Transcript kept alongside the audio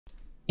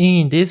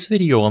In this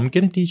video, I'm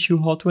gonna teach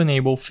you how to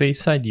enable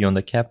Face ID on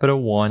the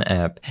Capital One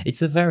app.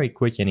 It's a very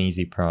quick and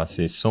easy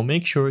process, so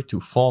make sure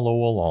to follow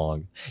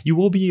along. You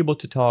will be able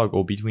to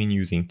toggle between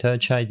using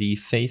Touch ID,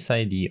 Face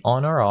ID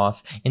on or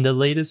off in the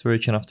latest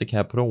version of the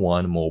Capital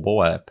One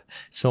mobile app.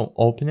 So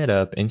open it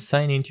up and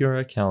sign into your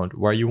account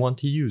where you want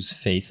to use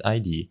Face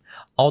ID.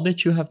 All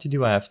that you have to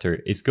do after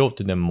is go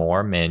to the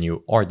More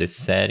menu or the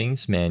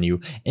Settings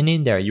menu, and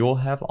in there you will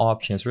have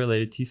options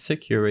related to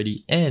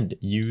security and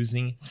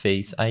using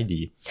Face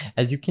ID.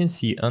 As you can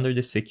see under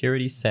the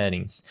security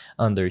settings,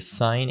 under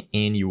sign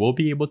in, you will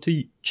be able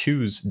to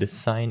choose the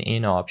sign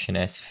in option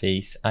as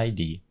Face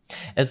ID.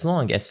 As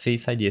long as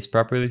Face ID is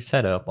properly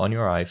set up on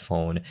your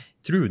iPhone,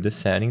 through the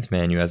settings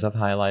menu as I've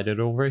highlighted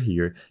over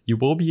here, you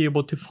will be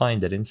able to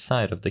find it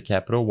inside of the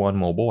Capital One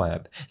mobile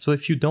app. So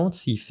if you don't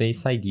see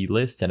Face ID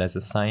listed as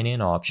a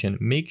sign-in option,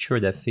 make sure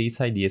that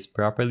Face ID is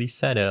properly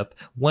set up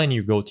when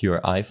you go to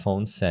your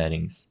iPhone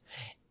settings.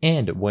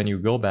 And when you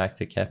go back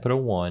to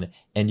Capital One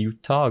and you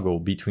toggle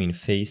between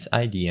Face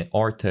ID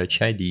or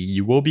Touch ID,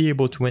 you will be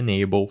able to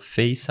enable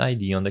Face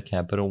ID on the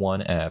Capital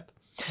One app.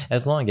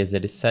 As long as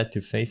it is set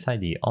to Face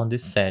ID on the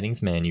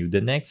settings menu, the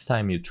next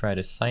time you try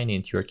to sign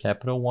into your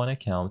Capital One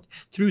account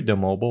through the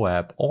mobile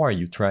app or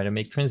you try to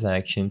make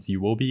transactions, you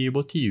will be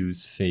able to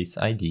use Face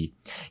ID.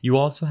 You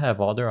also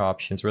have other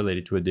options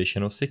related to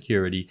additional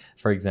security,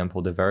 for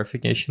example the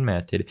verification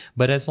method,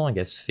 but as long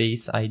as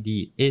Face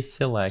ID is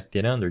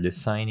selected under the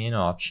sign in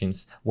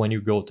options, when you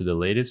go to the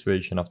latest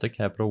version of the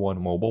Capital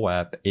One mobile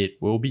app,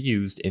 it will be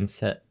used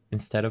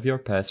instead of your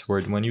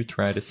password when you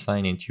try to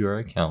sign into your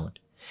account.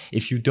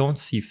 If you don't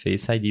see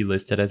Face ID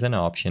listed as an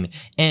option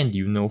and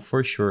you know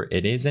for sure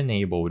it is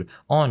enabled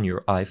on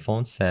your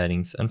iPhone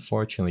settings,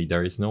 unfortunately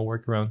there is no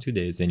workaround to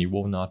this and you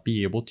will not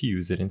be able to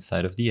use it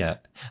inside of the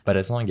app. But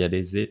as long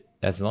as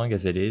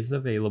it is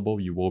available,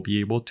 you will be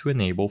able to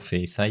enable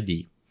Face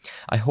ID.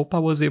 I hope I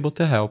was able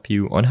to help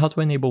you on how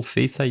to enable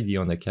Face ID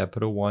on the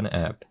Capital One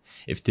app.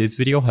 If this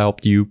video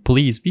helped you,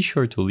 please be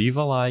sure to leave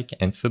a like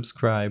and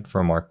subscribe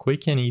for more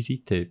quick and easy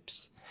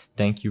tips.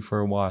 Thank you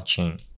for watching.